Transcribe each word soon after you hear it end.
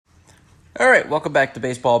All right, welcome back to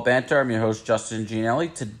Baseball Banter. I'm your host, Justin Gianelli.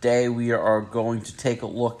 Today we are going to take a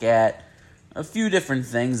look at a few different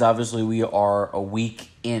things. Obviously, we are a week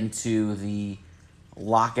into the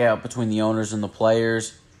lockout between the owners and the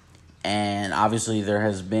players, and obviously there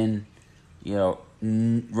has been,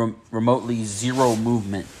 remotely zero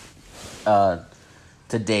movement to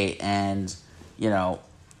date, and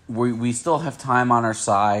we still have time on our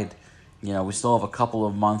side. We still have a couple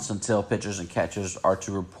of months until pitchers and catchers are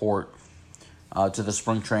to report to the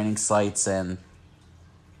spring training sites, and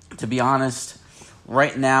to be honest,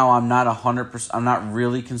 right now I'm not 100%. I'm not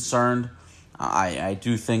really concerned. I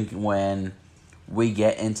do think when we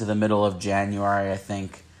get into the middle of January, I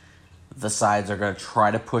think the sides are going to try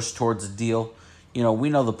to push towards a deal. We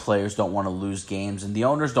know the players don't want to lose games, and the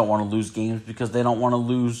owners don't want to lose games because they don't want to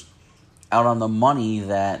lose out on the money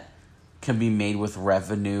that can be made with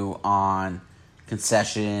revenue on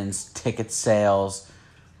concessions, ticket sales,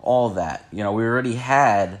 all of that. We already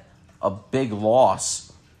had a big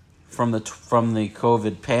loss from the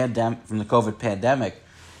COVID pandemic,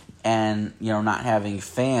 and not having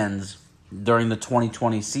fans during the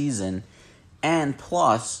 2020 season, and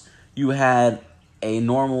plus you had a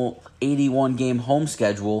normal 81 game home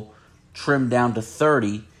schedule trimmed down to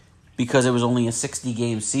 30 because it was only a 60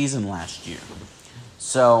 game season last year.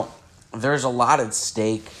 So there's a lot at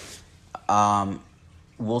stake.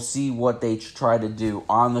 We'll see what they try to do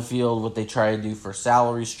on the field, what they try to do for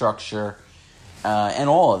salary structure, and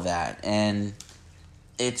all of that. And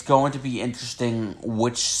it's going to be interesting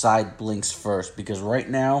which side blinks first, because right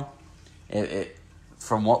now,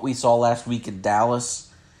 from what we saw last week in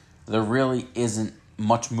Dallas, there really isn't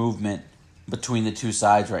much movement between the two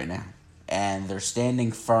sides right now. And they're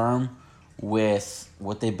standing firm with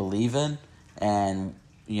what they believe in, and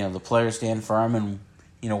the players stand firm in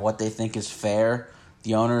what they think is fair.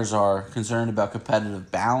 The owners are concerned about competitive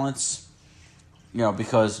balance,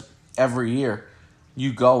 because every year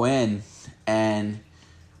you go in and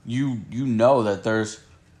you know that there's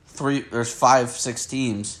 5-6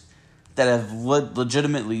 teams that have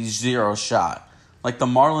legitimately zero shot. Like the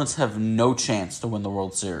Marlins have no chance to win the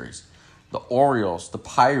World Series. The Orioles, the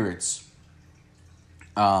Pirates,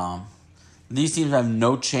 these teams have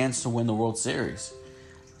no chance to win the World Series.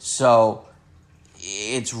 So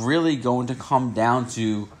it's really going to come down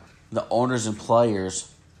to the owners and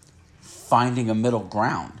players finding a middle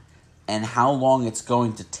ground, and how long it's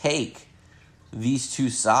going to take these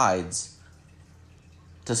two sides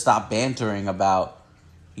to stop bantering about,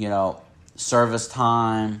 service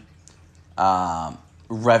time,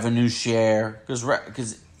 revenue share,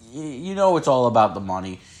 because it's all about the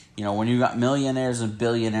money. When you got millionaires and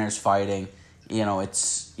billionaires fighting,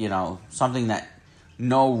 it's something that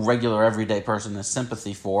no regular everyday person has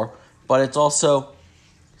sympathy for, but it's also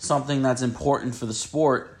something that's important for the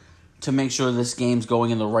sport to make sure this game's going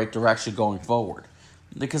in the right direction going forward.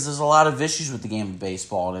 Because there's a lot of issues with the game of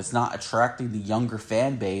baseball, and it's not attracting the younger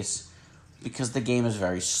fan base because the game is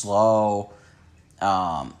very slow.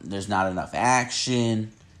 There's not enough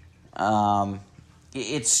action.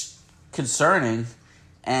 It's concerning,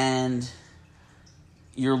 and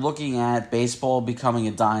you're looking at baseball becoming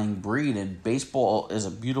a dying breed, and baseball is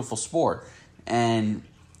a beautiful sport. And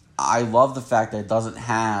I love the fact that it doesn't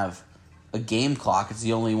have a game clock. It's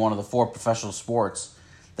the only one of the 4 professional sports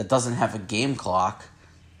that doesn't have a game clock.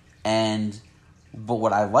 But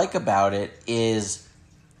what I like about it is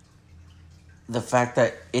the fact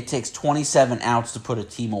that it takes 27 outs to put a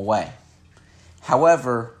team away.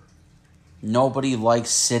 However, nobody likes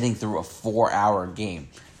sitting through a 4-hour game.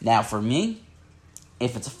 Now, for me,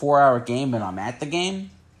 if it's a 4-hour game and I'm at the game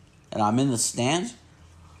and I'm in the stands,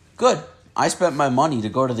 good. I spent my money to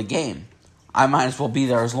go to the game. I might as well be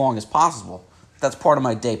there as long as possible. That's part of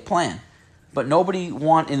my day plan. But nobody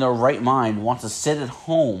in their right mind wants to sit at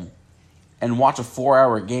home and watch a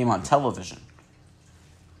 4-hour game on television.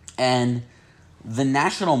 And the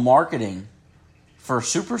national marketing for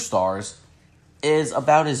superstars is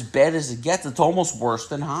about as bad as it gets. It's almost worse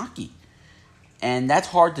than hockey. And that's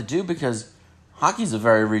hard to do because hockey's a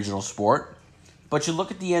very regional sport. But you look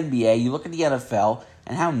at the NBA, you look at the NFL,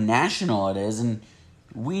 and how national it is, and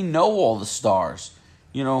we know all the stars.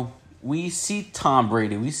 We see Tom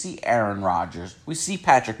Brady, we see Aaron Rodgers, we see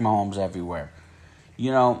Patrick Mahomes everywhere. We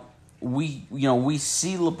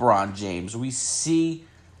see LeBron James, we see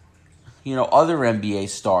other NBA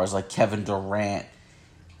stars like Kevin Durant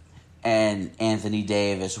and Anthony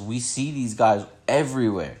Davis. We see these guys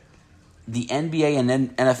everywhere. The NBA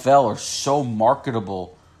and NFL are so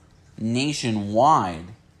marketable nationwide,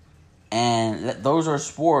 and those are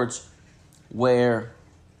sports where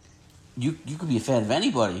you could be a fan of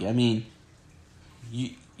anybody. I mean,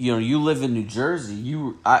 you you live in New Jersey.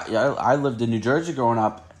 I lived in New Jersey growing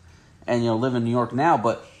up, and live in New York now.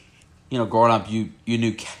 But growing up, you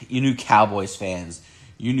knew Cowboys fans,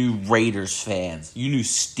 you knew Raiders fans, you knew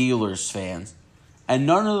Steelers fans, and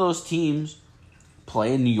none of those teams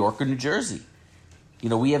play in New York or New Jersey.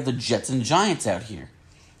 We have the Jets and Giants out here.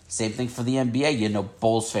 Same thing for the NBA.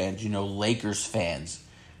 Bulls fans, Lakers fans.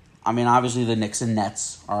 I mean, obviously the Knicks and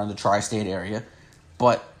Nets are in the tri-state area,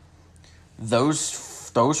 but those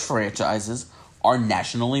franchises are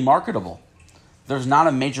nationally marketable. There's not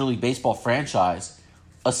a Major League Baseball franchise,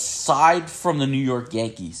 aside from the New York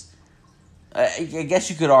Yankees, I guess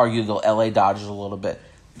you could argue the LA Dodgers a little bit,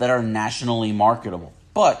 that are nationally marketable.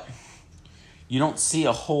 But you don't see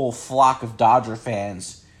a whole flock of Dodger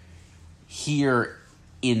fans here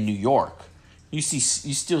in New York. You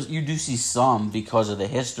do see some because of the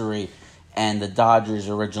history and the Dodgers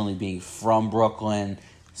originally being from Brooklyn.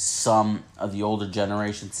 Some of the older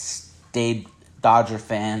generation stayed Dodger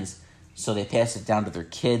fans, so they passed it down to their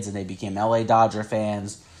kids and they became LA Dodger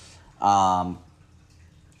fans. But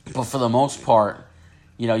for the most part,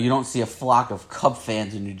 you don't see a flock of Cub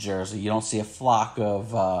fans in New Jersey. You don't see a flock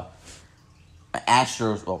of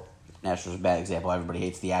Astros. Well, Astros is a bad example. Everybody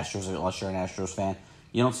hates the Astros unless you're an Astros fan.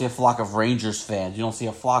 You don't see a flock of Rangers fans. You don't see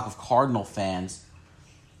a flock of Cardinal fans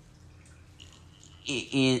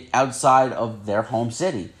outside of their home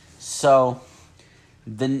city. So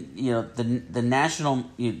the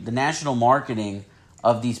national marketing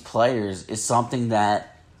of these players is something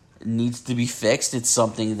that needs to be fixed. It's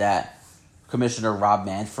something that Commissioner Rob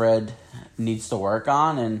Manfred needs to work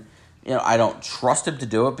on, and I don't trust him to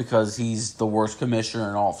do it because he's the worst commissioner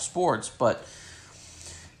in all of sports, but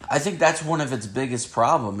I think that's one of its biggest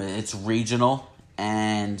problems. It's regional,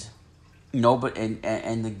 and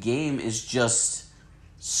and the game is just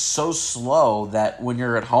so slow that when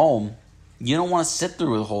you're at home, you don't want to sit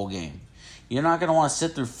through the whole game. You're not going to want to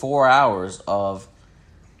sit through 4 hours of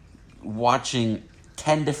watching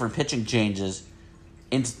 10 different pitching changes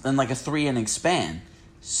in like a 3-inning span.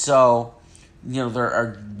 So, there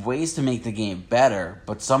are ways to make the game better,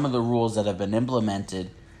 but some of the rules that have been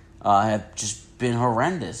implemented have just been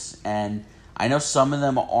horrendous. And I know some of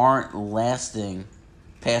them aren't lasting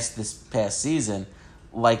past this past season,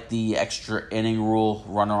 like the extra inning rule,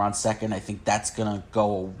 runner on second. I think that's going to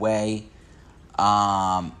go away.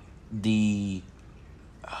 I'm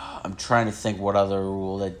trying to think what other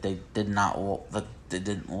rule that they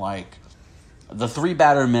didn't like. The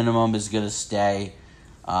 3-batter minimum is going to stay.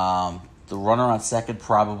 The runner on second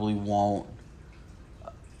probably won't.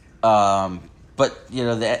 But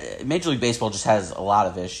the Major League Baseball just has a lot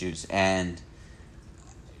of issues, and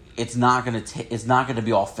it's not going to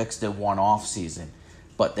be all fixed in one off season.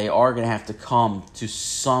 But they are going to have to come to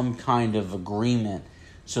some kind of agreement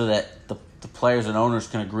so that the players and owners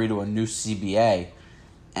can agree to a new CBA,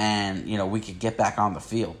 and we could get back on the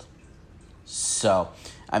field. So,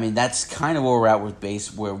 I mean, that's kind of where we're at with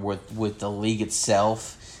the league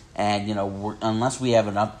itself. And unless we have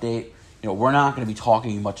an update, we're not going to be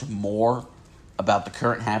talking much more about the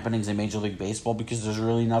current happenings in Major League Baseball because there's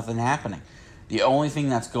really nothing happening. The only thing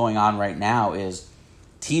that's going on right now is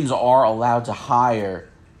teams are allowed to hire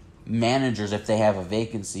managers if they have a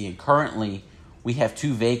vacancy, and currently we have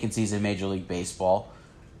 2 vacancies in Major League Baseball.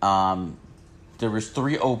 There was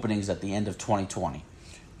 3 openings at the end of 2020.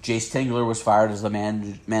 Jace Tingler was fired as the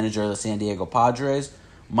manager of the San Diego Padres.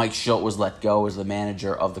 Mike Shildt was let go as the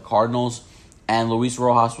manager of the Cardinals. And Luis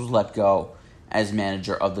Rojas was let go as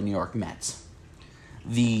manager of the New York Mets.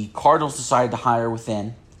 The Cardinals decided to hire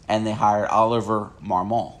within, and they hired Oliver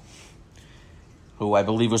Marmol, who I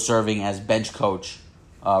believe was serving as bench coach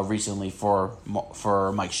recently for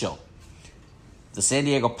Mike Shildt. The San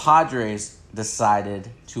Diego Padres decided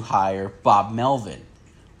to hire Bob Melvin,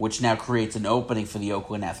 which now creates an opening for the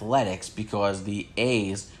Oakland Athletics because the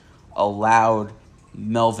A's allowed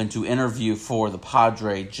Melvin to interview for the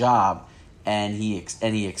Padre job, and he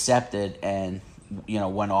accepted and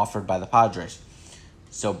when offered by the Padres.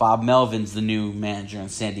 So Bob Melvin's the new manager in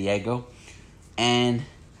San Diego, and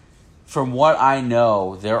from what I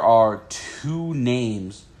know, there are 2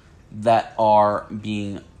 names that are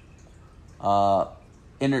being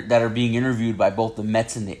interviewed by both the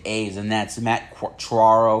Mets and the A's, and that's Matt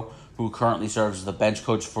Quatraro, who currently serves as the bench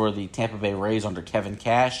coach for the Tampa Bay Rays under Kevin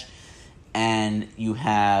Cash, and you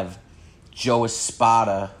have Joe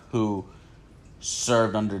Espada, who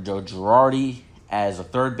served under Joe Girardi as a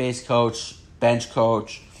third base coach, bench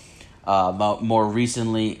coach. More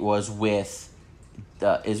recently was with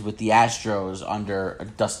the Astros under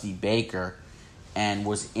Dusty Baker, and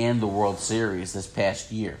was in the World Series this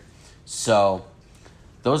past year. So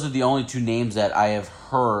those are the only two names that I have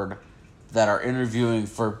heard that are interviewing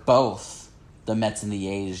for both the Mets and the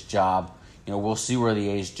A's job. We'll see where the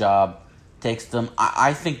A's job takes them.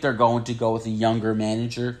 I think they're going to go with a younger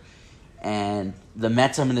manager. And the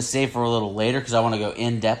Mets I'm going to save for a little later because I want to go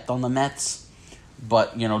in-depth on the Mets.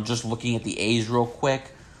 But, just looking at the A's real quick,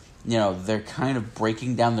 they're kind of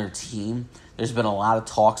breaking down their team. There's been a lot of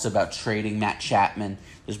talks about trading Matt Chapman.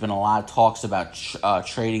 There's been a lot of talks about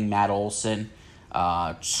trading Matt Olson,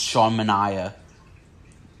 Sean Manaea.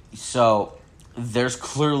 So there's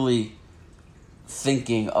clearly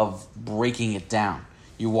thinking of breaking it down.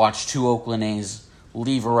 You watch two Oakland A's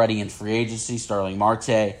leave already in free agency, Starling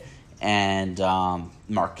Marte and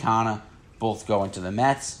Mark Canha, both going to the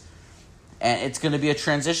Mets. And it's going to be a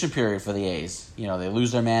transition period for the A's. They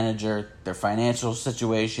lose their manager. Their financial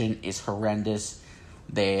situation is horrendous.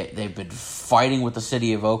 They've been fighting with the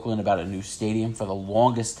city of Oakland about a new stadium for the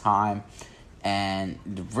longest time and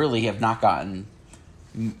really have not gotten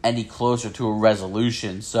any closer to a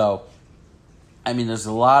resolution. So, there's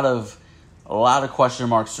a lot of question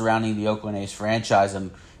marks surrounding the Oakland A's franchise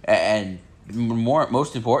and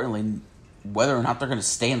most importantly, whether or not they're going to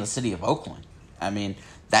stay in the city of Oakland.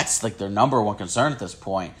 That's like their number one concern at this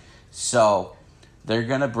point. So they're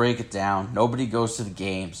going to break it down. Nobody goes to the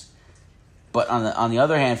games. But on the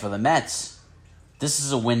other hand, for the Mets, this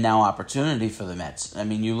is a win-now opportunity for the Mets.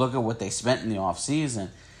 You look at what they spent in the offseason.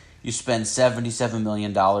 You spend $77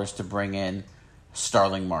 million to bring in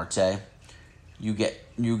Starling Marte. You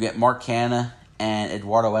get Mark Canha and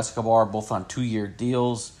Eduardo Escobar both on 2-year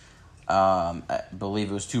deals. I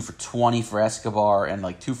believe it was 2 for $20 for Escobar and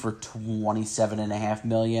 2 for $27.5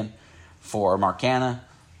 million for Mark Canha.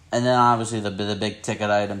 And then obviously the big ticket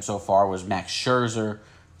item so far was Max Scherzer,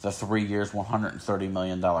 the 3 years, $130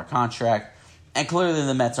 million contract. And clearly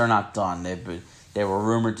the Mets are not done. They were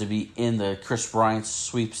rumored to be in the Chris Bryant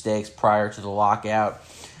sweepstakes prior to the lockout.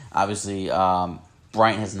 Obviously,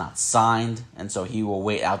 Bryant has not signed, and so he will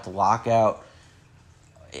wait out the lockout.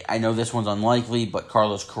 I know this one's unlikely, but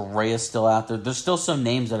Carlos Correa is still out there. There's still some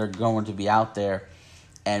names that are going to be out there,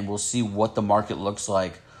 and we'll see what the market looks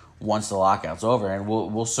like once the lockout's over. And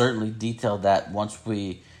we'll certainly detail that once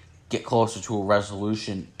we get closer to a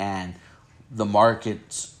resolution and the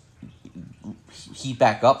markets heat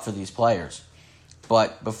back up for these players.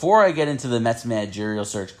 But before I get into the Mets managerial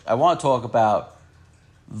search, I want to talk about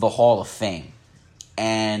the Hall of Fame.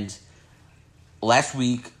 And last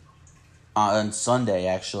week, on Sunday,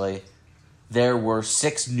 actually, there were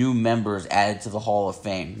 6 new members added to the Hall of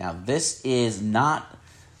Fame. Now, this is not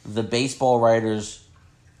the Baseball Writers.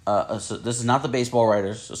 This is not the Baseball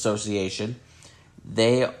Writers Association.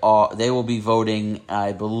 They will be voting,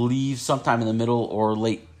 I believe, sometime in the middle or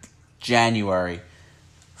late January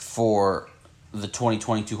for the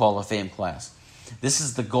 2022 Hall of Fame class. This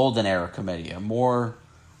is the Golden Era Committee, more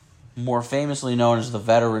famously known as the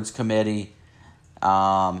Veterans Committee.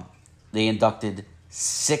 They inducted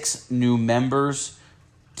 6 new members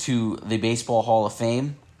to the Baseball Hall of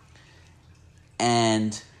Fame.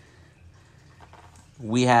 And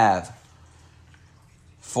we have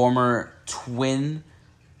former Twin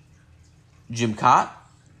Jim Cott,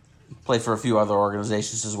 played for a few other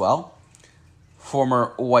organizations as well.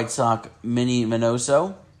 Former White Sox Minnie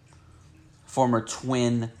Minoso. Former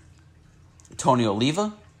Twin Tony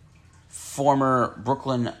Oliva. Former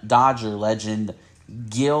Brooklyn Dodger legend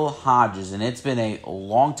Gil Hodges, and it's been a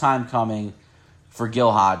long time coming for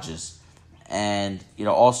Gil Hodges. And,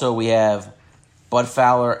 also we have Bud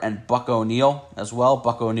Fowler and Buck O'Neil as well.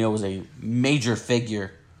 Buck O'Neil was a major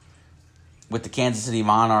figure with the Kansas City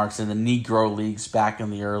Monarchs in the Negro Leagues back in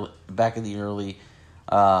the early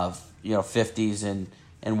 50s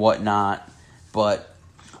and whatnot. But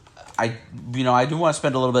I do want to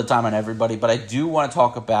spend a little bit of time on everybody, but I do want to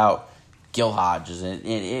talk about Gil Hodges, and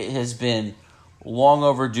it has been long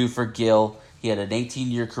overdue for Gil. He had an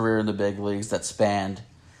 18-year career in the big leagues that spanned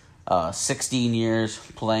 16 years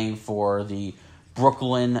playing for the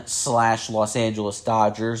Brooklyn/Los Angeles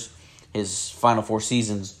Dodgers. His final 4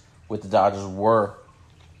 seasons with the Dodgers were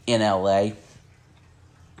in L.A.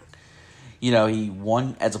 He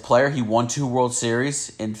won, as a player, he won 2 World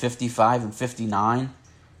Series in 55 and 59.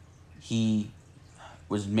 He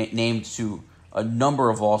was named to a number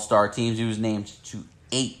of All-Star teams. He was named to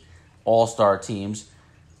 8 All-Star teams.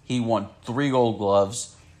 He won 3 Gold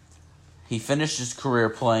Gloves. He finished his career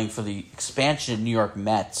playing for the expansion New York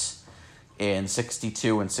Mets in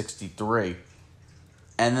 62 and 63.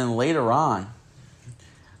 And then later on,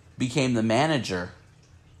 became the manager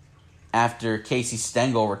after Casey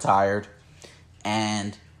Stengel retired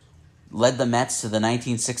and led the Mets to the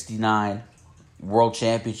 1969 World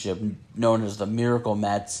Championship known as the Miracle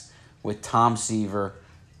Mets with Tom Seaver,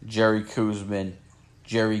 Jerry Koosman,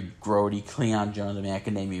 Jerry Grody, Cleon Jones. I mean, I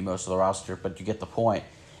can name you most of the roster, but you get the point.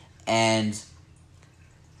 And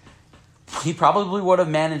he probably would have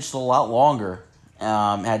managed a lot longer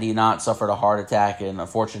had he not suffered a heart attack and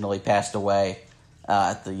unfortunately passed away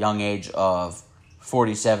at the young age of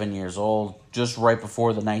 47 years old, just right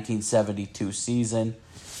before the 1972 season.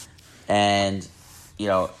 And, you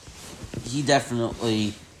know, he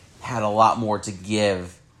definitely had a lot more to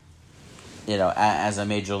give, you know, as a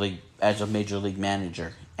major league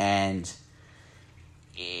manager. And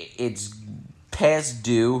it's past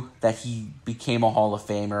due that he became a Hall of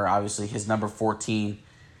Famer. Obviously, his number 14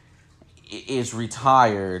 is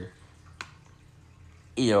retired,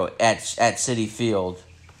 you know, at Citi Field,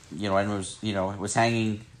 you know, and was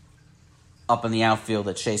hanging up in the outfield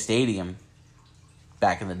at Shea Stadium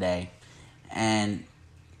back in the day. And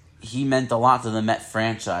he meant a lot to the Met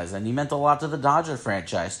franchise, and he meant a lot to the Dodger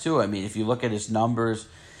franchise too. I mean, if you look at his numbers,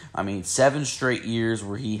 I mean, 7 straight years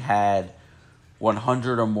where he had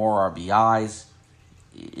 100 or more RBIs.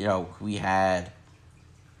 You know, we had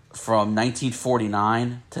from 1949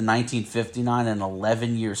 to 1959 an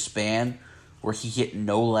 11-year span where he hit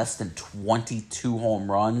no less than 22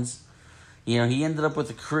 home runs. You know, he ended up with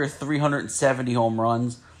a career 370 home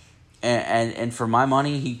runs, and for my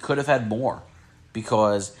money, he could have had more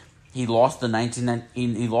because he lost the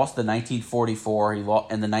 1944 and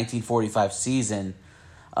the 1945 season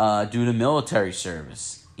due to military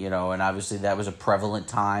service. You know, and obviously that was a prevalent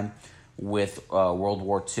time with World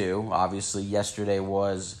War II. Obviously, yesterday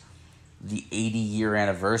was the 80-year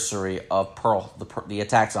anniversary of the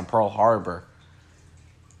attacks on Pearl Harbor,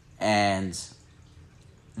 and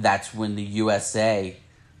that's when the USA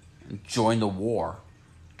joined the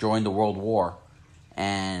World War,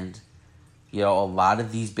 and you know, a lot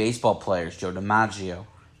of these baseball players, Joe DiMaggio,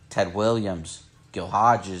 Ted Williams, Gil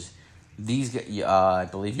Hodges, I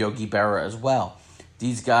believe Yogi Berra as well.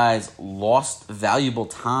 These guys lost valuable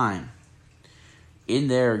time in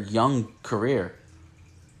their young career.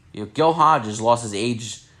 You know, Gil Hodges lost his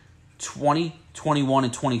age 20, 21,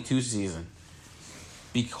 and 22 season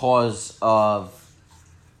because of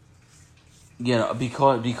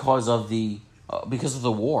because of the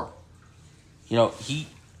war. You know, he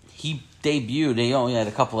debuted. He only had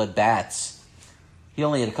a couple at bats. He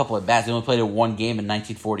only played in one game in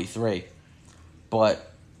 1943,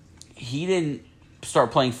 but he didn't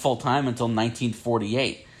start playing full time until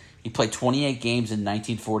 1948. He played 28 games in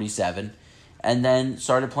 1947, and then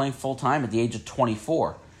started playing full time at the age of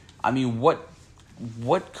 24. I mean, what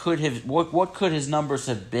could his numbers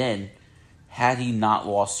have been had he not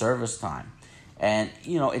lost service time? And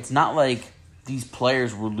you know, it's not like these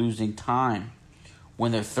players were losing time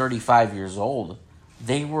when they're 35 years old.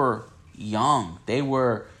 They were young. They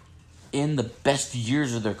were in the best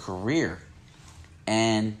years of their career,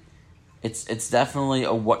 and it's definitely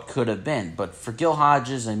a what could have been. But for Gil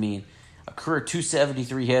Hodges, I mean, a career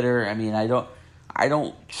 273 hitter. I mean, I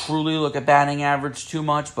don't truly look at batting average too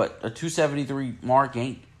much, but a 273 mark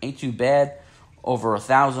ain't too bad. Over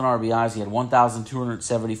 1,000 RBIs, he had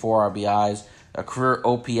 1,274 RBIs, a career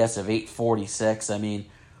OPS of 846. I mean,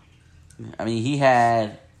 he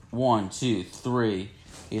had 3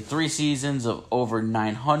 seasons of over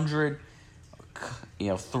 900. You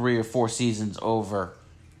know, 3 or 4 seasons over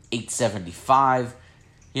 875.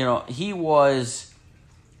 You know, he was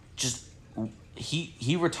just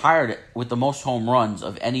he retired with the most home runs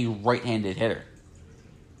of any right-handed hitter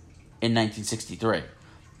in 1963.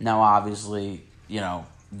 Now, obviously, you know,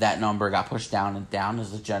 that number got pushed down and down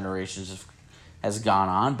as the generations has gone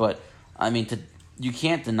on, but I mean, you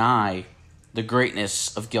can't deny the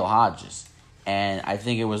greatness of Gil Hodges, and I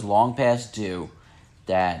think it was long past due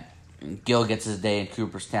that Gil gets his day in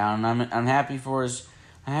Cooperstown, and I'm happy for his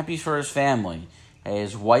family.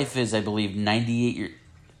 His wife is, I believe,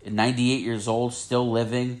 98 years old, still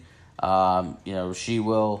living. You know, she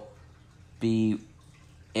will be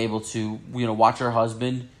able to, you know, watch her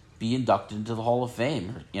husband be inducted into the Hall of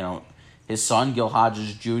Fame. You know, his son, Gil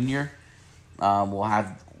Hodges Jr., will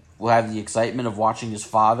have the excitement of watching his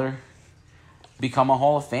father become a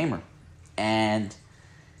Hall of Famer. And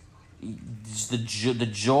the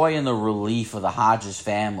joy and the relief of the Hodges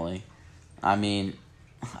family. I mean,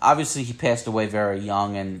 obviously he passed away very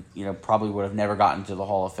young, and you know, probably would have never gotten to the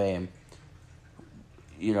Hall of Fame.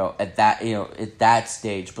 You know, at that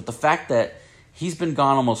stage. But the fact that he's been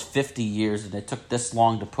gone almost 50 years, and it took this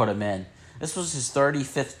long to put him in. This was his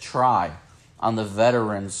 35th try on the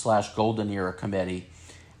Veterans/Golden Era Committee,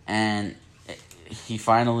 and he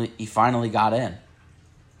finally got in.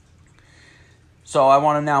 So I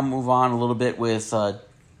want to now move on a little bit with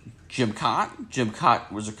Jim Cott. Jim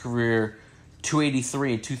Cott was a career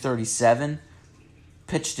 283 and 237.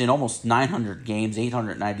 Pitched in almost 900 games,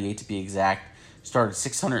 898 to be exact. Started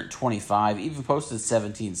 625, even posted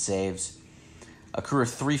 17 saves. A career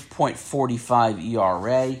 3.45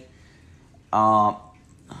 ERA. A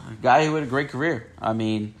guy who had a great career. I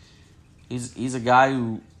mean, he's a guy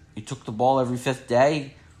who he took the ball every fifth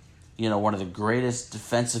day. One of the greatest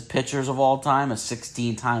defensive pitchers of all time, a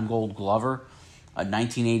 16-time Gold Glover, a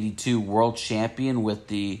 1982 World Champion with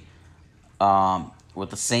the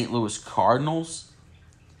St. Louis Cardinals,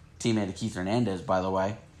 teammate of Keith Hernandez, by the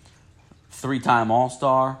way. 3-time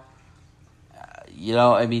All-Star.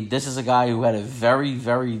 This is a guy who had a very,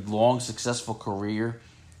 very long, successful career,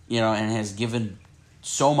 and has given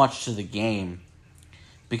so much to the game.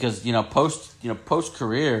 Because,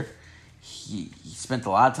 post-career, he spent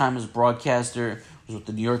a lot of time as a broadcaster, was with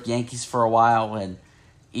the New York Yankees for a while, and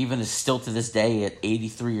even is still to this day at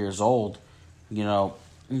 83 years old,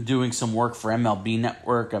 doing some work for MLB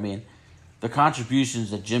Network. I mean, the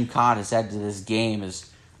contributions that Jim Cott has had to this game is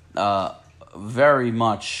very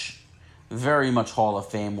much Hall of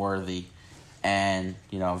Fame worthy, and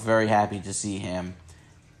very happy to see him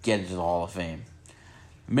get into the Hall of Fame.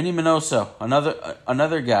 Minnie Minoso,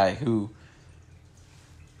 another guy who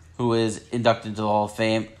is inducted into the Hall of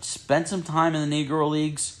Fame, spent some time in the Negro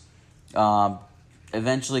Leagues,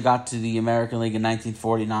 eventually got to the American League in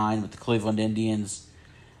 1949 with the Cleveland Indians,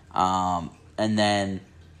 and then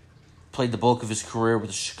played the bulk of his career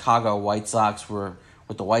with the Chicago White Sox, where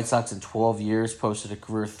with the White Sox in 12 years, posted a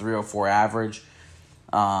career 304 average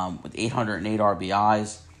with 808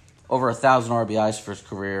 RBIs, over 1,000 RBIs for his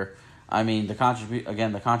career. I mean, the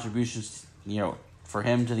contributions, for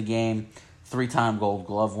him to the game, 3-time Gold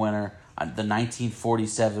Glove winner, the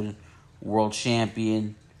 1947 World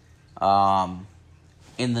Champion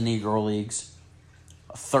in the Negro Leagues,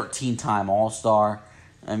 a 13-time All-Star.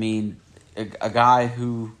 I mean, a guy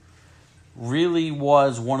who really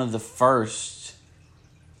was one of the first.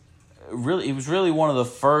 He was really one of the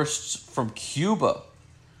first from Cuba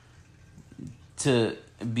to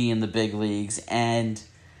be in the big leagues, and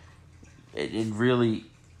it really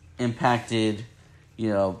impacted,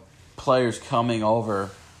 players coming over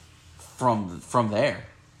from there.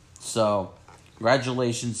 So,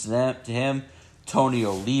 congratulations to him. Tony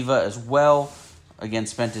Oliva as well. Again,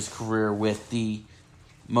 spent his career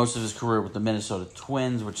most of his career with the Minnesota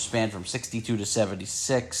Twins, which spanned from 62 to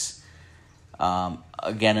 76.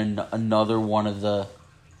 Again, another one of the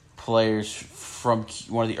early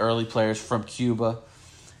players from Cuba.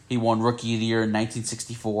 He won Rookie of the Year in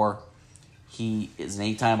 1964. He is an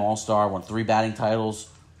 8-time All-Star, won 3 batting titles,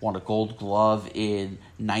 won a Gold Glove in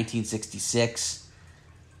 1966.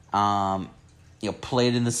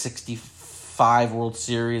 Played in the 65 World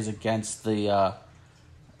Series against the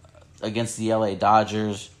LA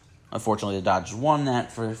Dodgers. Unfortunately, the Dodgers won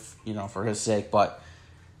that for his sake, but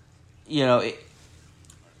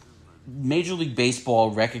Major League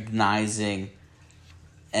Baseball recognizing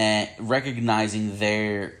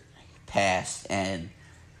their past, and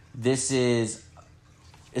this is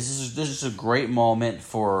a great moment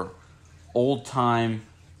for old-time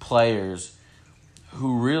players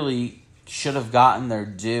who really should have gotten their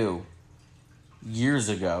due years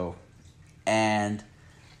ago, and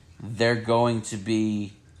they're going to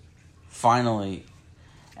be finally,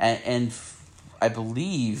 and I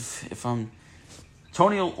believe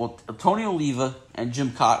Tony Oliva and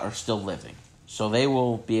Jim Cott are still living, so they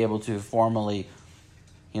will be able to formally,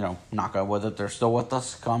 knock on wood that they're still with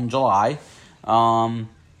us come July. They're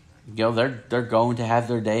going to have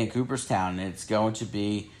their day in Cooperstown, and it's going to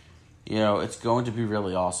be,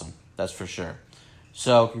 really awesome. That's for sure.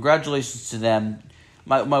 So congratulations to them.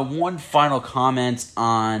 My one final comment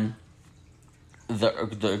on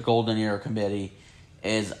the Golden Era Committee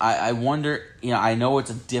is I wonder, I know it's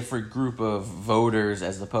a different group of voters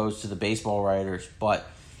as opposed to the baseball writers, but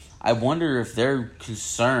I wonder if they're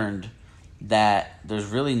concerned that there's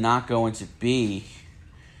really not going to be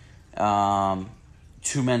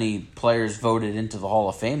too many players voted into the Hall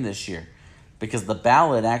of Fame this year, because the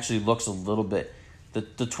ballot actually looks a little bit, the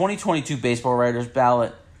 2022 baseball writers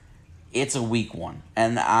ballot, it's a weak one,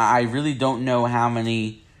 and I really don't know how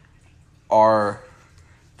many are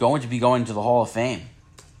going to be going to the Hall of Fame.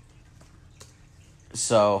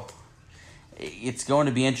 So it's going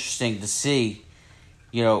to be interesting to see,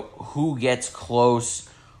 who gets close,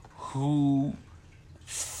 who's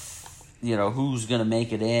going to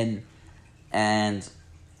make it in, and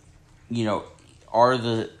are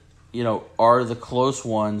the close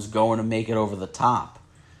ones going to make it over the top?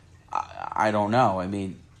 I don't know. I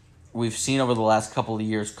mean, we've seen over the last couple of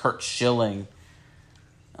years Curt Schilling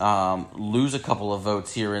lose a couple of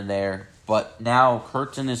votes here and there, but now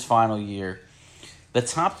Kurt's in his final year. The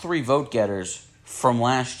top 3 vote getters from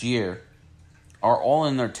last year are all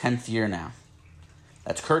in their 10th year now.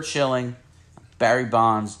 That's Curt Schilling, Barry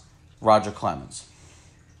Bonds, Roger Clemens.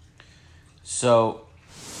 So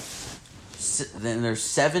then there's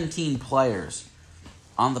 17 players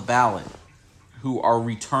on the ballot who are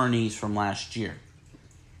returnees from last year.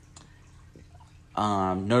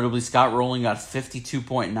 Notably, Scott Rowling got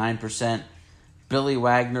 52.9%, Billy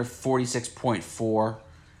Wagner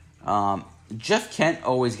 46.4%. Jeff Kent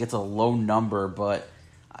always gets a low number, but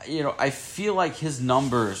I feel like his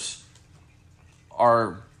numbers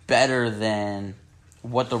are better than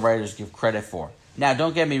what the writers give credit for. Now,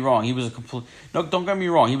 don't get me wrong. He was a complete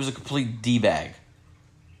D-bag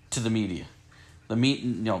to the media. The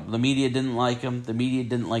media didn't like him. The media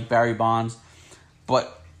didn't like Barry Bonds,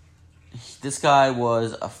 but this guy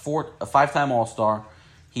was a 5-time All-Star.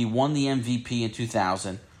 He won the MVP in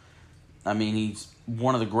 2000. I mean, he's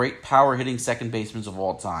one of the great power-hitting second basemen of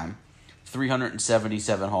all time.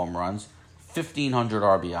 377 home runs, 1,500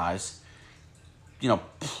 RBIs.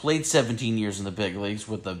 Played 17 years in the big leagues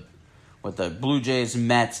with the Blue Jays,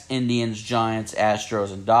 Mets, Indians, Giants,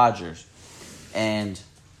 Astros, and Dodgers. And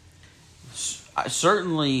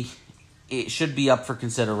certainly it should be up for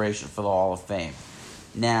consideration for the Hall of Fame.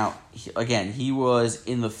 Now, he was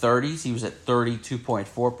in the 30s. He was at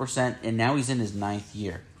 32.4%, and now he's in his 9th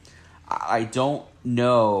year. I don't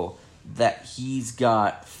know that he's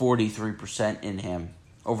got 43% in him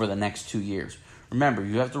over the next 2 years. Remember,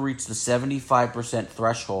 you have to reach the 75%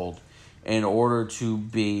 threshold in order to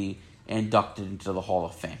be inducted into the Hall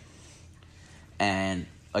of Fame. And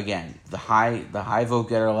again, the high vote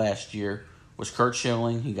getter last year was Curt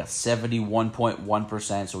Schilling. He got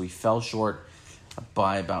 71.1%, so he fell short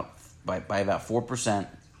by about 4%,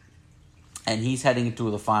 and he's heading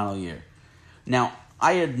into the final year. Now,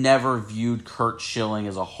 I had never viewed Curt Schilling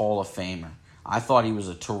as a Hall of Famer. I thought he was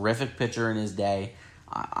a terrific pitcher in his day.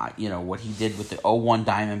 What he did with the 2001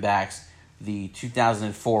 Diamondbacks, the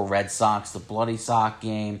 2004 Red Sox, the Bloody Sock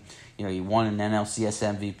game. He won an NLCS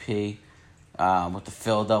MVP with the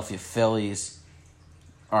Philadelphia Phillies.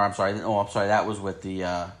 That was with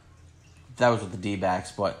the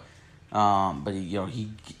D-backs, but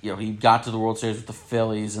he got to the World Series with the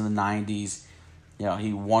Phillies in the 90s.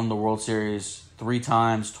 He won the World Series 3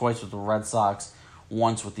 times, twice with the Red Sox,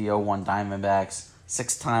 once with the 2001 Diamondbacks,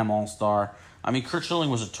 6-time All-Star. I mean, Curt Schilling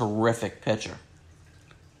was a terrific pitcher.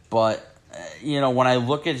 But, when I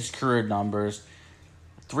look at his career numbers,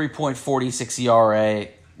 3.46 ERA,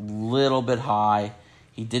 little bit high.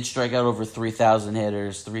 He did strike out over 3,000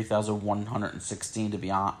 hitters, 3,116 to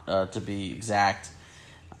be exact.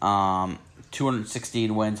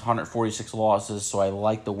 216 wins, 146 losses, so I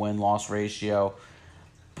like the win-loss ratio.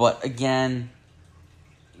 But again,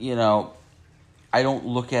 I don't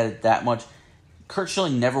look at it that much. Curt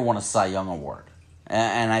Schilling never won a Cy Young Award.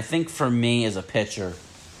 And I think for me as a pitcher,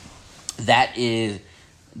 that is,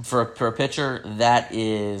 for a pitcher, that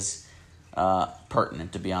is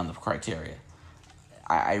pertinent to be on the criteria.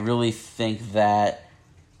 I really think that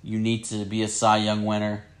you need to be a Cy Young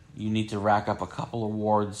winner. You need to rack up a couple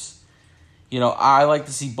awards. I like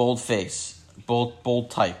to see bold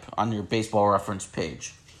type on your Baseball Reference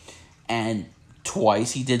page. And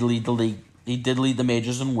twice he did lead the league. He did lead the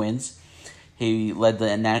majors in wins. He led the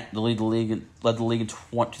league in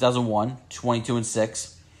 2001,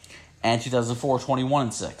 22-6, and 2004,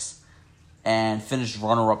 21-6, and finished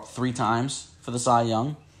runner-up 3 times for the Cy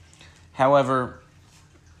Young. However,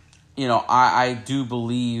 I do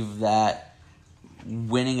believe that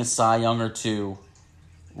winning a Cy Young or 2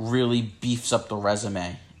 really beefs up the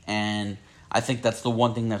resume, and I think that's the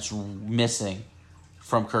one thing that's missing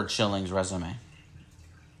from Curt Schilling's resume.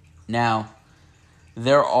 Now,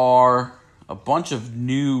 there are a bunch of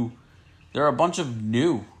new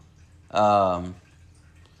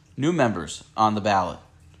members on the ballot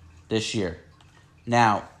this year.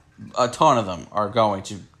 Now, a ton of them are going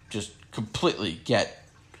to just completely get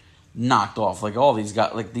knocked off. Like all these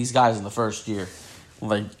guys in the first year,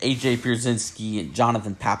 like A.J. Pierzynski and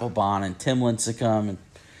Jonathan Papelbon and Tim Lincecum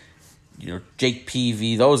and Jake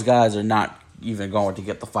Peavy. Those guys are not even going to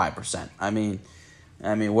get the 5%. I mean,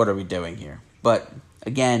 what are we doing here? But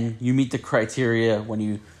again, you meet the criteria when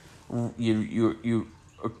you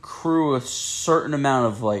accrue a certain amount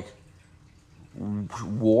of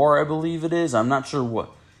WAR, I believe it is. I'm not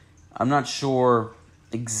sure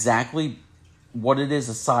exactly what it is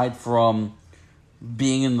aside from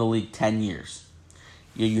being in the league 10 years.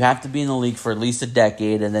 You have to be in the league for at least a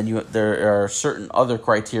decade, and then there are certain other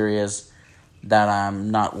criterias that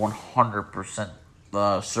I'm not 100%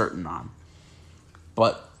 certain on.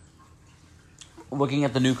 But looking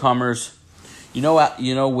at the newcomers,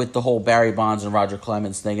 with the whole Barry Bonds and Roger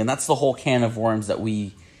Clemens thing, and that's the whole can of worms that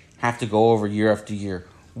we have to go over year after year.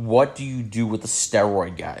 What do you do with the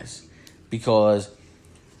steroid guys? Because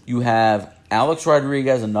you have Alex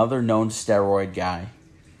Rodriguez, another known steroid guy,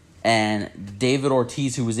 and David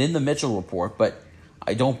Ortiz, who was in the Mitchell report, but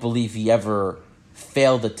I don't believe he ever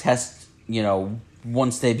failed the test.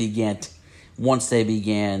 Once they began,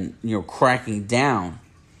 cracking down.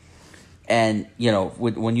 And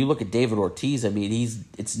when you look at David Ortiz, I mean,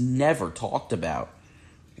 it's never talked about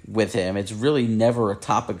with him. It's really never a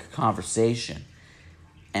topic of conversation.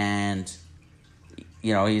 And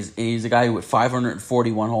he's a guy who with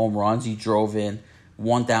 541 home runs, he drove in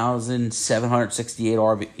 1,768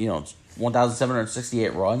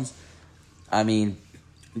 1,768 runs. I mean,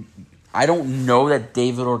 I don't know that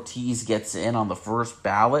David Ortiz gets in on the first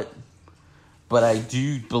ballot, but I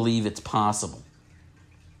do believe it's possible.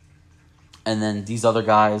 And then these other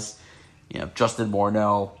guys, Justin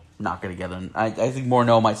Morneau, not going to get in. I think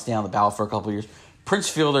Morneau might stay on the ballot for a couple of years. Prince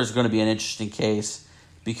Fielder is going to be an interesting case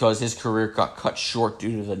because his career got cut short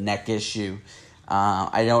due to the neck issue.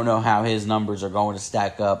 I don't know how his numbers are going to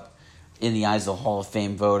stack up in the eyes of the Hall of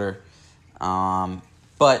Fame voter.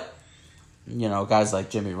 But guys like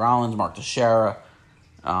Jimmy Rollins, Mark Teixeira,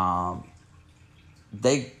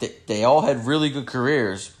 they all had really good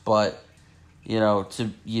careers, but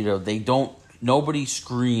they don't. Nobody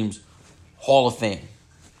screams Hall of Fame.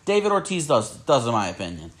 David Ortiz does in my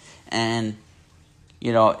opinion, and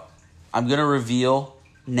I'm gonna reveal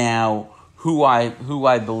now who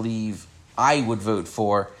I believe I would vote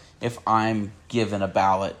for if I'm given a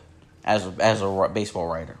ballot as a baseball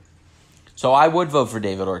writer. So I would vote for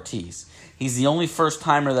David Ortiz. He's the only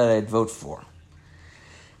first-timer that I'd vote for.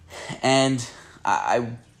 And I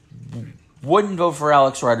wouldn't vote for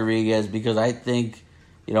Alex Rodriguez because I think,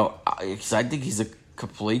 he's a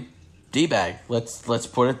complete D-bag. Let's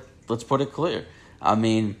put it clear. I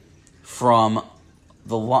mean, from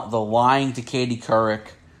the lying to Katie Couric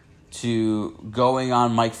to going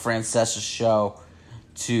on Mike Francesa's show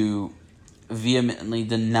to vehemently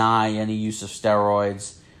deny any use of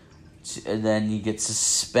steroids, and then he gets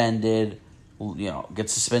suspended.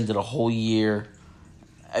 Gets suspended a whole year.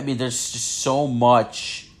 I mean, there's just so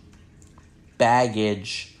much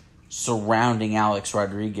baggage surrounding Alex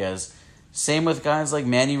Rodriguez. Same with guys like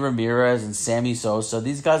Manny Ramirez and Sammy Sosa.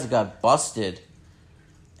 These guys got busted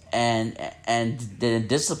and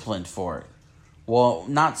disciplined for it. Well,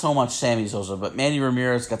 not so much Sammy Sosa, but Manny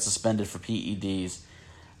Ramirez got suspended for PEDs.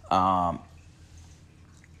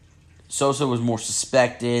 Sosa was more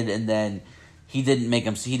suspected, and then he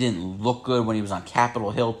didn't look good when he was on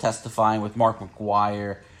Capitol Hill testifying with Mark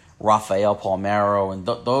McGwire, Rafael Palmeiro, and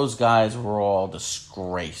those guys were all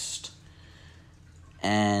disgraced.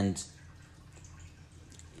 And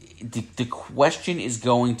the question is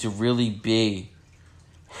going to really be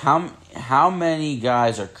how many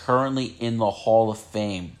guys are currently in the Hall of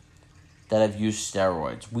Fame that have used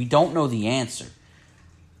steroids? We don't know the answer,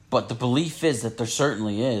 but the belief is that there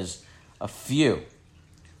certainly is a few.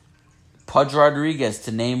 Pudge Rodriguez,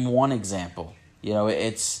 to name one example.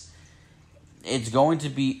 It's going to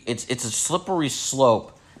be it's a slippery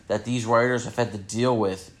slope that these writers have had to deal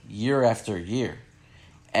with year after year.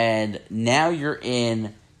 And now you're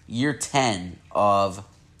in year 10 of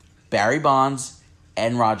Barry Bonds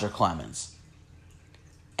and Roger Clemens.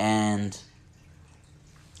 And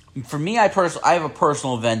for me, I have a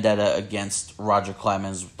personal vendetta against Roger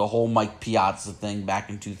Clemens. The whole Mike Piazza thing back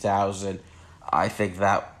in 2000, I think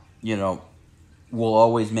that, will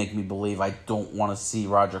always make me believe I don't want to see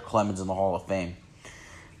Roger Clemens in the Hall of Fame.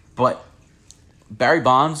 But Barry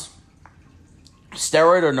Bonds,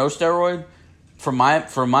 steroid or no steroid, for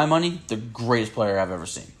my money, the greatest player I've ever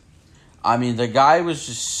seen. I mean, the guy was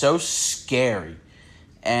just so scary.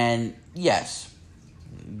 And yes,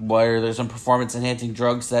 whether there's some performance-enhancing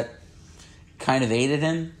drugs that kind of aided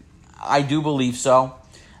him, I do believe so.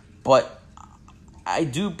 But I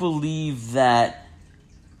do believe that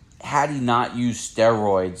had he not used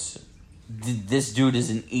steroids, this dude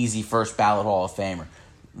is an easy first ballot Hall of Famer.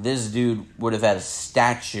 This dude would have had a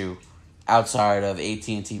statue outside of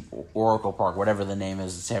AT&T Oracle Park, whatever the name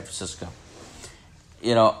is in San Francisco.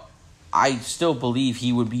 I still believe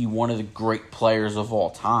he would be one of the great players of all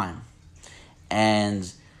time.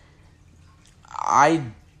 And I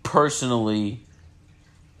personally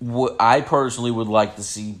would like to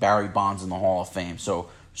see Barry Bonds in the Hall of Fame. So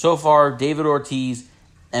far, David Ortiz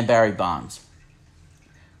and Barry Bonds.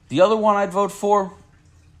 The other one I'd vote for,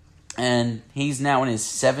 and he's now in his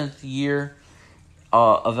 7th year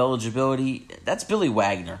of eligibility, that's Billy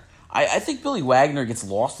Wagner. I think Billy Wagner gets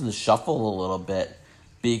lost in the shuffle a little bit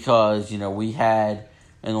because, we had,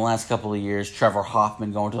 in the last couple of years, Trevor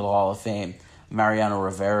Hoffman going to the Hall of Fame, Mariano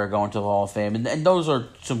Rivera going to the Hall of Fame, and those are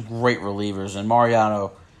some great relievers, and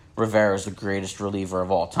Mariano Rivera is the greatest reliever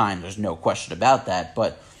of all time. There's no question about that,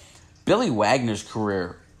 but Billy Wagner's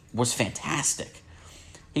career was fantastic.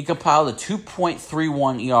 He compiled a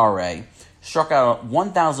 2.31 ERA, struck out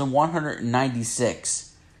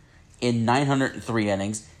 1,196 in 903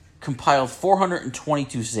 innings, compiled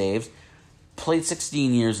 422 saves, played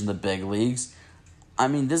 16 years in the big leagues. I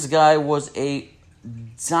mean, this guy was a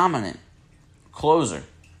dominant closer,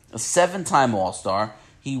 a 7-time All-Star.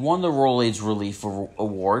 He won the Rolaids Relief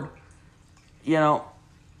Award.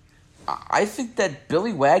 I think that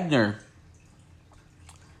Billy Wagner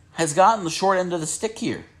has gotten the short end of the stick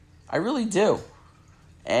here. I really do.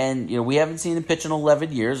 And, we haven't seen him pitch in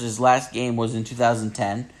 11 years. His last game was in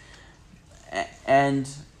 2010. And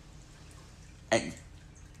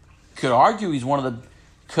could argue he's one of the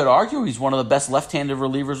best left-handed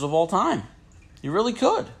relievers of all time. He really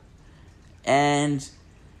could. And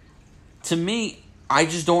to me, I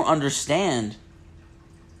just don't understand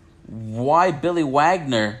why Billy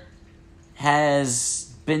Wagner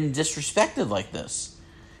has been disrespected like this.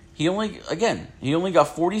 He only got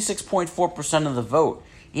 46.4% of the vote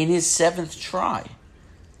in his 7th try.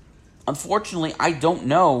 Unfortunately, I don't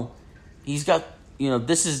know. He's got,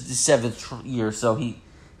 this is the 7th year, so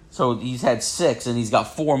he's had 6 and he's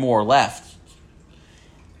got 4 more left.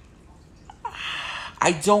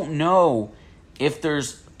 I don't know if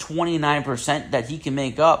there's 29% that he can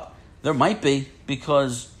make up. There might be,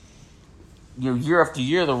 because year after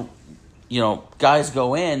year the guys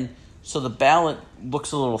go in, so the ballot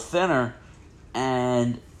looks a little thinner,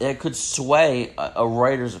 and it could sway a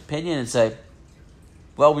writer's opinion and say,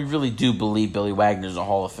 well, we really do believe Billy Wagner's a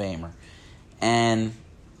Hall of Famer. And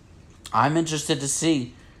I'm interested to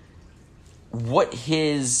see what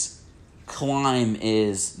his climb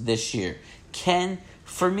is this year.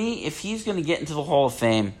 For me, if he's going to get into the Hall of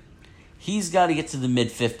Fame, he's got to get to the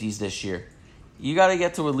mid-50s this year. You got to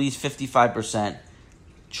get to at least 55%.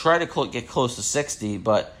 Try to get close to 60,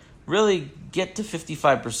 but really get to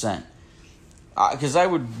 55%. Because I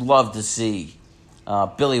would love to see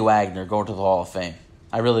Billy Wagner go to the Hall of Fame.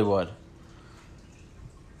 I really would.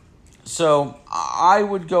 So I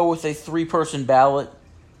would go with a 3-person ballot.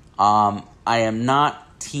 I am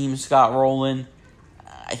not Team Scott Rowland.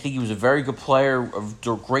 I think he was a very good player,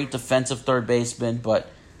 a great defensive third baseman, but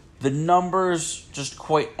the numbers just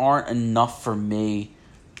quite aren't enough for me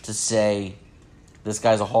to say this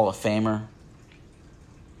guy's a Hall of Famer.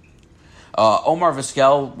 Omar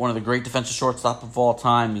Vizquel, one of the great defensive shortstops of all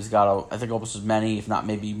time. He's got, I think, almost as many, if not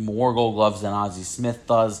maybe more Gold Gloves than Ozzie Smith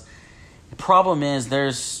does. The problem is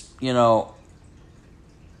there's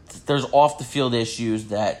off-the-field issues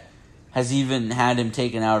that has even had him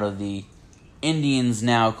taken out of the Indians,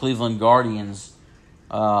 now Cleveland Guardians,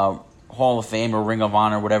 Hall of Fame or Ring of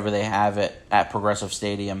Honor, whatever they have it at Progressive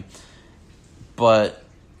Stadium. So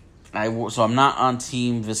I'm not on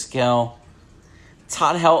Team Vizquel.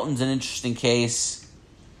 Todd Helton's an interesting case.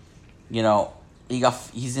 He's in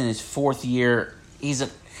his 4th year. He's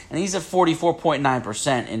at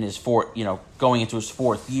 44.9% in his going into his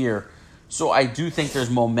 4th year. So I do think there's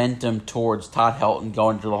momentum towards Todd Helton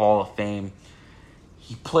going to the Hall of Fame.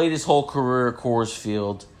 He played his whole career at Coors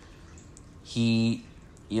Field. He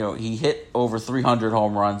hit over 300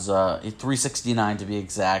 home runs, 369 to be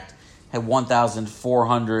exact. Had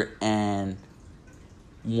 1,401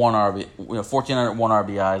 1,401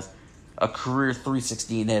 RBIs, a career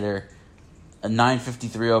 316 hitter, a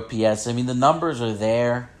 953 OPS. I mean, the numbers are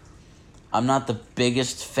there. I'm not the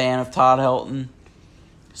biggest fan of Todd Helton,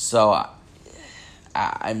 so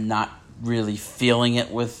I'm not really feeling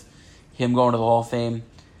it with him going to the Hall of Fame.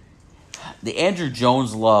 The Andrew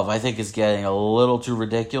Jones love, I think, is getting a little too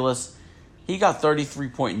ridiculous. He got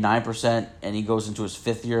 33.9%, and he goes into his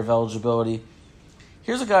 5th year of eligibility.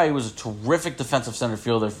 Here's a guy who was a terrific defensive center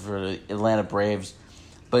fielder for the Atlanta Braves,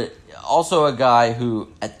 but also a guy who,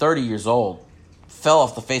 at 30 years old, fell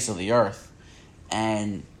off the face of the earth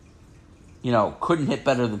and, couldn't hit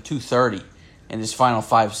better than 230 in his final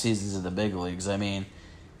 5 seasons in the big leagues. I mean,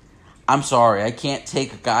 I'm sorry, I can't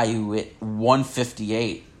take a guy who hit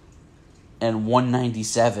 158 and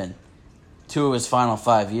 197 2 of his final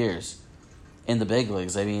 5 years in the big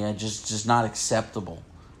leagues. I mean, it's just not acceptable.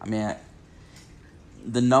 I mean,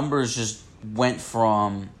 the numbers just went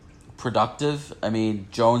from productive. I mean,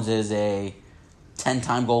 Jones is a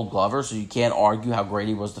 10-time Gold Glover, so you can't argue how great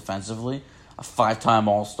he was defensively. A 5-time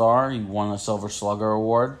All-Star. He won a Silver Slugger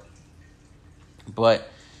Award. But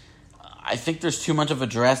I think there's too much of a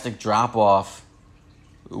drastic drop-off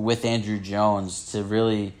with Andrew Jones to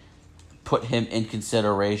really put him in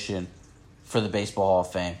consideration for the Baseball Hall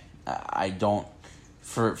of Fame. I don't...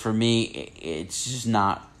 For me, it's just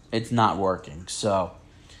not... It's not working. So,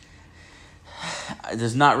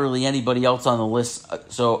 there's not really anybody else on the list.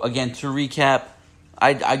 So, again, to recap,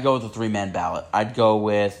 I'd go with a 3-man ballot. I'd go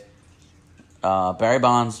with Barry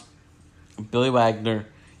Bonds, Billy Wagner,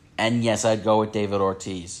 and yes, I'd go with David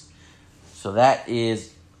Ortiz. So that's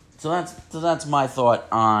my thought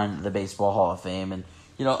on the Baseball Hall of Fame. And,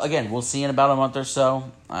 again, we'll see in about a month or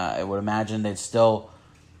so. I would imagine they'd still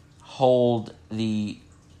hold the,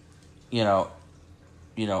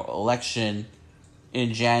 election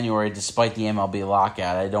in January despite the MLB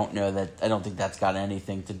lockout. I don't think that's got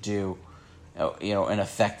anything to do, and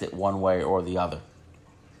affect it one way or the other.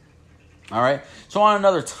 All right. So on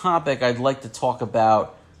another topic, I'd like to talk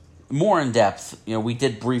about more in depth. We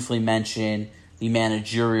did briefly mention the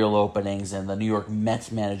managerial openings and the New York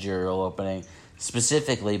Mets managerial opening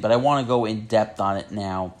specifically, but I want to go in depth on it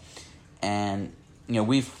now. And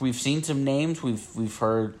we've seen some names. We've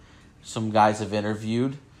heard some guys have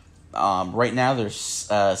interviewed. Right now, there's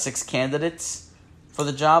 6 candidates for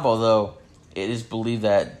the job, although it is believed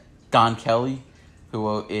that Don Kelly,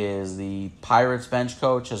 who is the Pirates bench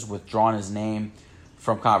coach, has withdrawn his name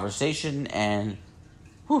from conversation, and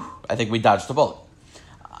I think we dodged the bullet.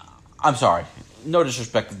 I'm sorry. No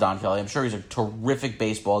disrespect to Don Kelly. I'm sure he's a terrific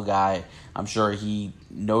baseball guy. I'm sure he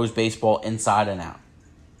knows baseball inside and out.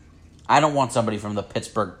 I don't want somebody from the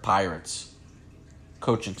Pittsburgh Pirates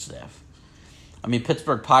coaching staff. I mean,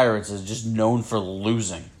 Pittsburgh Pirates is just known for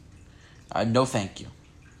losing. No thank you.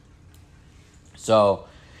 So,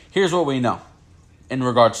 here's what we know in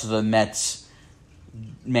regards to the Mets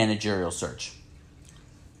managerial search.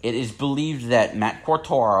 It is believed that Matt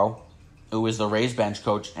Quatraro, who is the Rays bench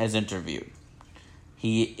coach, has interviewed.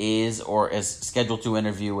 He is or is scheduled to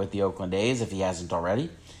interview with the Oakland A's if he hasn't already.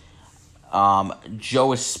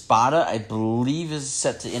 Joe Espada, I believe, is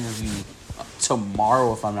set to interview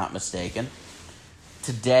tomorrow, if I'm not mistaken.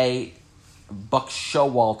 Today, Buck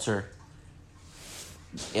Showalter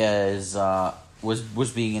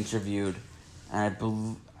was being interviewed,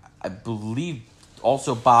 and I believe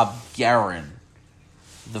also Bob Guerin,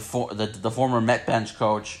 the former Met bench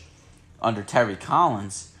coach under Terry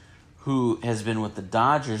Collins, who has been with the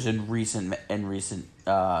Dodgers in recent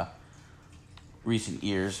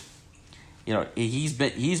years. He's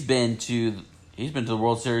been to the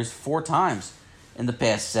World Series 4 times in the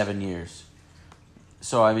past 7 years.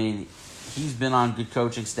 So I mean, he's been on good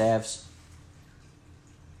coaching staffs.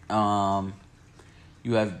 You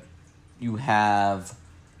have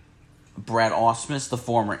Brad Ausmus, the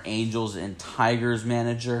former Angels and Tigers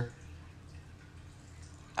manager.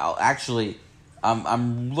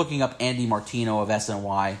 I'm looking up Andy Martino of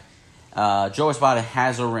SNY. Joe Espada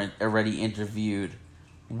has already interviewed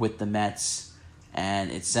with the Mets, and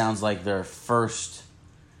it sounds like their first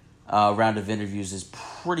round of interviews is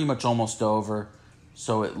pretty much almost over.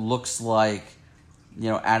 So it looks like,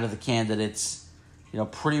 out of the candidates,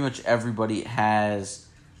 pretty much everybody has,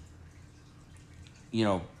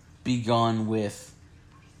 begun with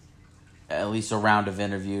at least a round of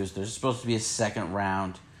interviews. There's supposed to be a second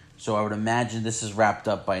round. So I would imagine this is wrapped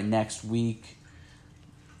up by next week.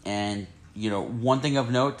 And, one thing of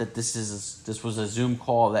note that this was a Zoom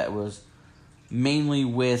call that was mainly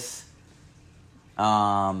with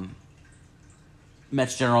Mets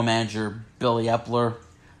general manager Billy Epler.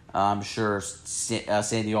 I'm sure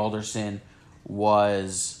Sandy Alderson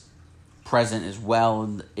was present as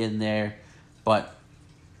well in there. But,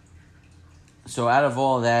 so out of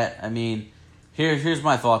all that, I mean, here's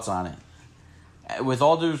my thoughts on it. With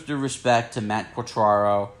all due respect to Matt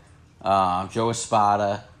Quatraro, Joe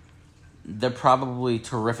Espada, they're probably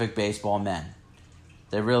terrific baseball men.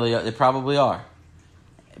 They probably are.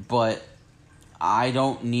 But I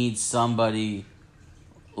don't need somebody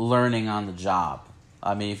learning on the job.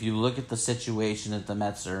 I mean, if you look at the situation that the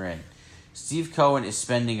Mets are in, Steve Cohen is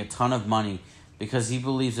spending a ton of money because he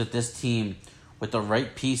believes that this team, with the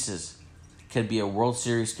right pieces, could be a World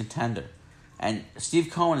Series contender. And Steve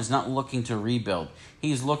Cohen is not looking to rebuild.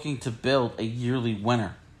 He's looking to build a yearly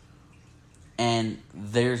winner. And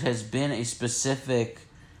there has been a specific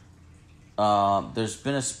plan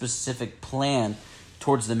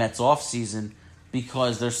towards the Mets offseason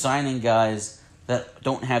because they're signing guys that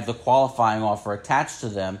don't have the qualifying offer attached to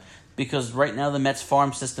them, because right now the Mets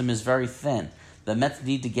farm system is very thin. The Mets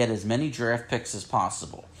need to get as many draft picks as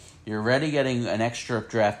possible. You're already getting an extra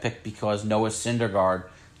draft pick because Noah Syndergaard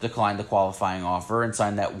declined the qualifying offer and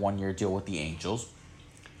signed that 1-year deal with the Angels.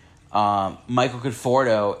 Michael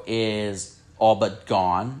Conforto is all but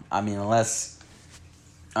gone. I mean, unless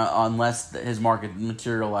his market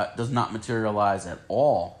does not materialize at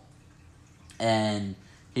all, and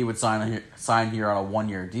he would sign here on a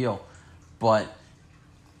 1-year deal. But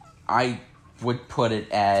I would put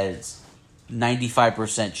it as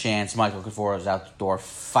 95% chance Michael Conforto is out the door,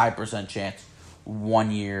 5% chance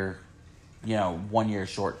 1 year, 1 year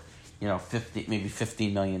short, maybe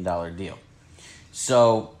 $15 million deal.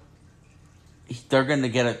 So they're going to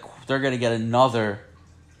get another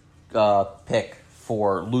pick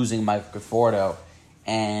for losing Michael Conforto.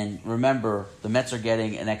 And remember, the Mets are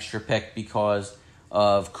getting an extra pick because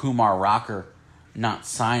of Kumar Rocker not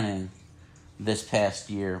signing this past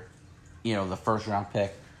year, the first round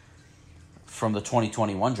pick from the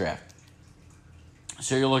 2021 draft.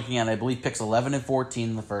 So you're looking at, I believe, picks 11 and 14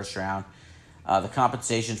 in the first round. The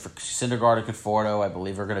compensations for Syndergaard and Conforto, I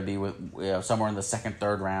believe, are going to be with somewhere in the second,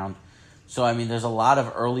 third round. So, I mean, there's a lot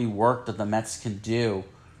of early work that the Mets can do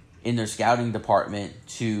in their scouting department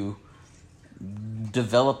to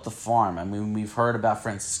develop the farm. I mean, we've heard about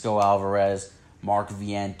Francisco Alvarez, Mark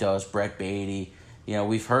Vientos, Brett Beatty.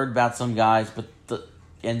 We've heard about some guys,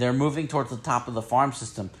 and they're moving towards the top of the farm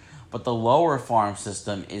system. But the lower farm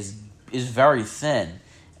system is very thin.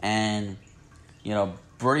 And,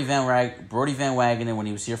 Brody Van Wagenen, when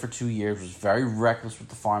he was here for 2 years, was very reckless with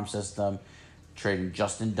the farm system, trading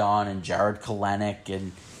Justin Dunn and Jared Kelenic.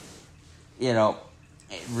 And, it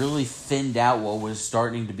really thinned out what was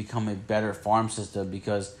starting to become a better farm system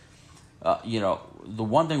because, the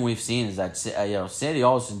one thing we've seen is that, Sandy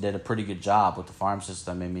Alderson did a pretty good job with the farm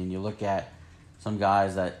system. I mean, you look at some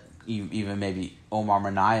guys that even maybe Omar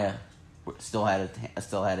Minaya still had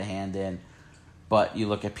a hand in, but you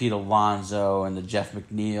look at Pete Alonso and the Jeff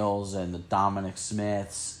McNeils and the Dominic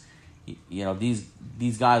Smiths,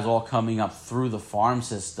 these guys all coming up through the farm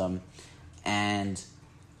system, and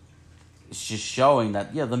it's just showing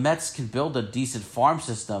that the Mets can build a decent farm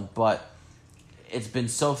system, but it's been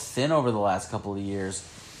so thin over the last couple of years.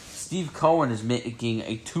 Steve Cohen is making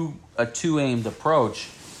a twofold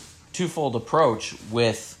approach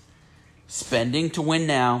with spending to win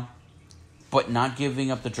now, but not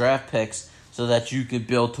giving up the draft picks so that you could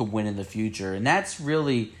build to win in the future. And that's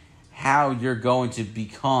really how you're going to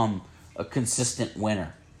become a consistent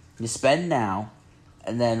winner. You spend now,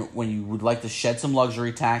 and then when you would like to shed some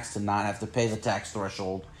luxury tax to not have to pay the tax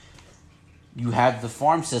threshold, you have the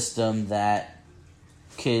farm system that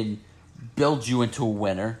can build you into a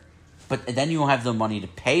winner, but then you don't have the money to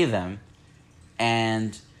pay them,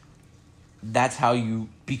 and that's how you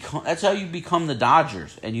become the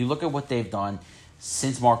Dodgers. And you look at what they've done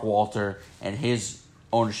since Mark Walter and his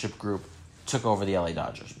ownership group took over the LA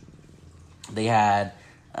Dodgers. They had,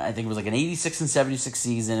 I think it was like an 86 and 76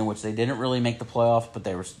 season in which they didn't really make the playoffs, but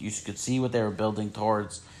you could see what they were building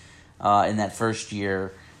towards in that first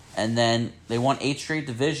year. And then they won 8 straight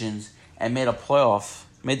divisions and made the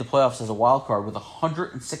playoffs as a wild card with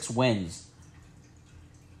 106 wins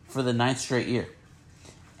for the 9th straight year.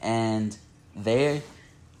 And they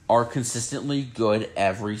are consistently good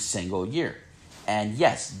every single year. And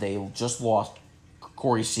yes, they just lost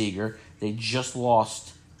Corey Seager. They just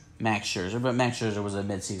lost Max Scherzer, but Max Scherzer was a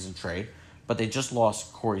midseason trade. But they just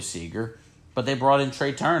lost Corey Seager. But they brought in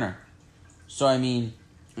Trey Turner. So, I mean,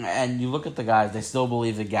 and you look at the guys, they still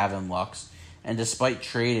believe in Gavin Lux. And despite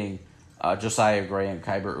trading Josiah Gray and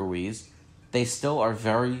Kyber Ruiz, they still are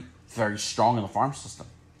very, very strong in the farm system.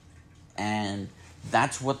 And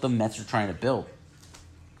that's what the Mets are trying to build.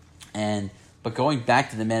 But going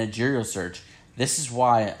back to the managerial search, this is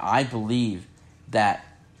why I believe that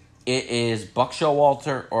it is Buck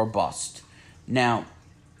Showalter or bust. Now,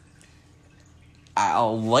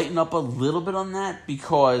 I'll lighten up a little bit on that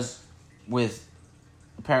because with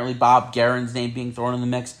apparently Bob Guerin's name being thrown in the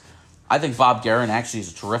mix, I think Bob Guerin actually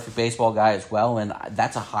is a terrific baseball guy as well, and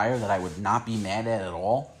that's a hire that I would not be mad at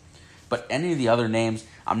all. But any of the other names,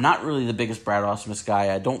 I'm not really the biggest Brad Ausmus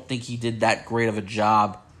guy. I don't think he did that great of a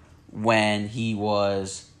job when he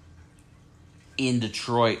was in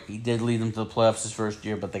Detroit. He did lead them to the playoffs his first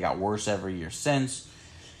year, but they got worse every year since.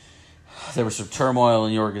 There was some turmoil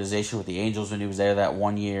in the organization with the Angels when he was there that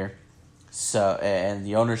 1 year. And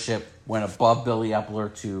the ownership went above Billy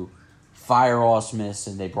Epler to fire Ausmus,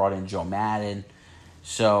 and they brought in Joe Madden.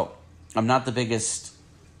 So I'm not the biggest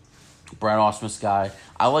Brad Ausmus guy.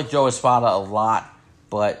 I like Joe Espada a lot,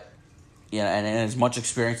 but and as much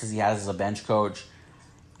experience as he has as a bench coach,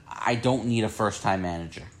 I don't need a first-time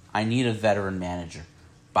manager. I need a veteran manager.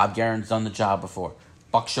 Bob Guerin's done the job before.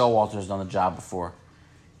 Buck Showalter's done the job before.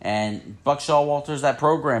 And Buck Showalter's that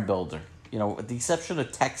program builder. You know, with the exception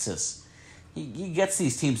of Texas, he gets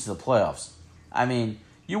these teams to the playoffs. I mean,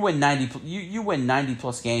 you win 90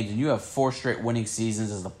 plus games and you have 4 straight winning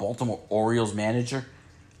seasons as the Baltimore Orioles manager.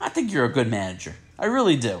 I think you're a good manager. I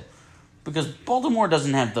really do. Because Baltimore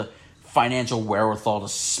doesn't have the financial wherewithal to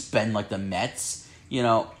spend like the Mets. You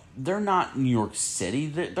know, they're not New York City.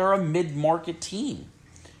 They're a mid-market team.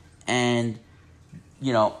 And,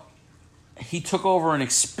 you know, he took over an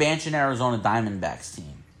expansion Arizona Diamondbacks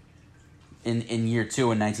team in year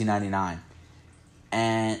 2 in 1999.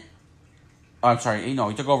 And, I'm sorry, he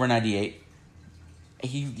took over in 98.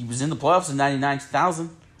 He was in the playoffs in 99, 2000.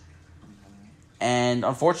 And,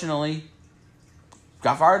 unfortunately,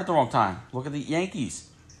 got fired at the wrong time. Look at the Yankees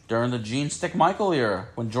during the Gene Stickmichael era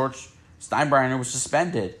when George Steinbrenner was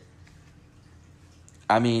suspended.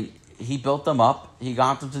 I mean, he built them up. He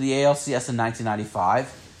got them to the ALCS in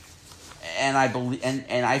 1995. And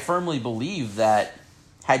I firmly believe that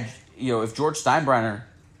if George Steinbrenner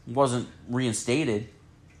wasn't reinstated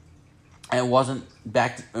and wasn't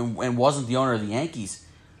the owner of the Yankees,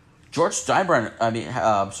 Buck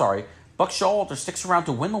Showalter sticks around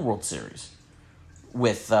to win the World Series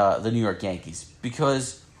with the New York Yankees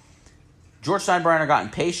because George Steinbrenner got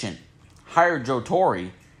impatient, hired Joe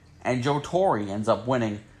Torre, and Joe Torre ends up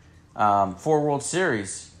winning 4 World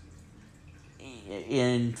Series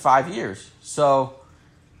in 5 years. So,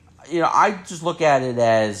 I just look at it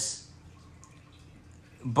as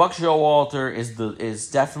Buck Showalter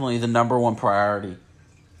is definitely the number 1 priority,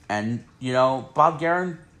 and Bob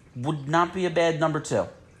Guerin would not be a bad number 2.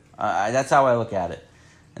 That's how I look at it.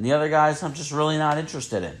 And the other guys, I'm just really not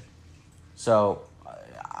interested in. So,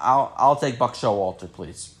 I'll take Buck Showalter,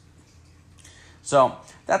 please. So,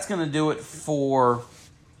 that's going to do it for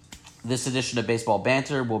this edition of Baseball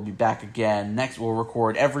Banter. We'll be back again next. We'll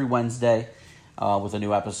record every Wednesday with a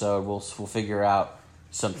new episode. We'll figure out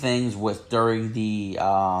some things during the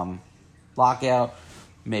lockout.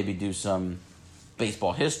 Maybe do some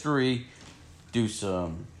baseball history.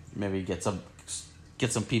 Maybe get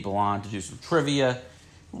some people on to do some trivia.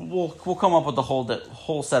 We'll come up with the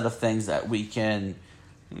whole set of things that we can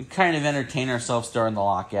kind of entertain ourselves during the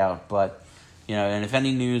lockout. But and if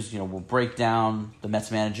any news, we'll break down the Mets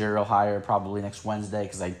managerial hire probably next Wednesday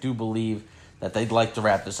because I do believe that they'd like to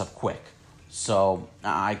wrap this up quick. So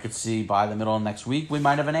I could see by the middle of next week we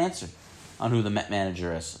might have an answer on who the Met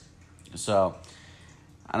manager is. So,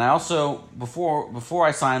 and I also before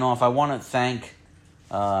I sign off, I want to thank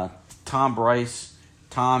Tom Bryce.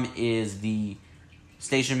 Tom is the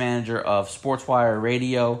station manager of SportsWire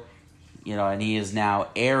Radio, and he is now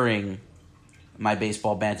airing my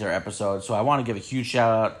Baseball Banter episode. So I want to give a huge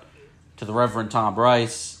shout out to the Reverend Tom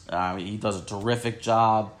Bryce. He does a terrific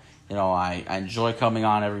job. I enjoy coming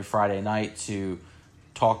on every Friday night to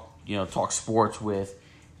talk sports with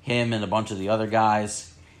him and a bunch of the other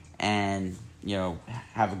guys, and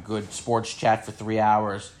have a good sports chat for 3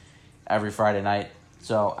 hours every Friday night.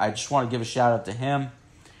 So I just want to give a shout out to him.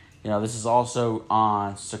 This is also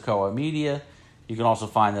on Sokoa Media. You can also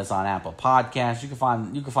find this on Apple Podcasts. You can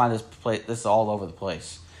find this all over the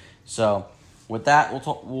place. So with that,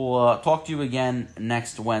 we'll talk to you again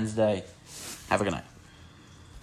next Wednesday. Have a good night.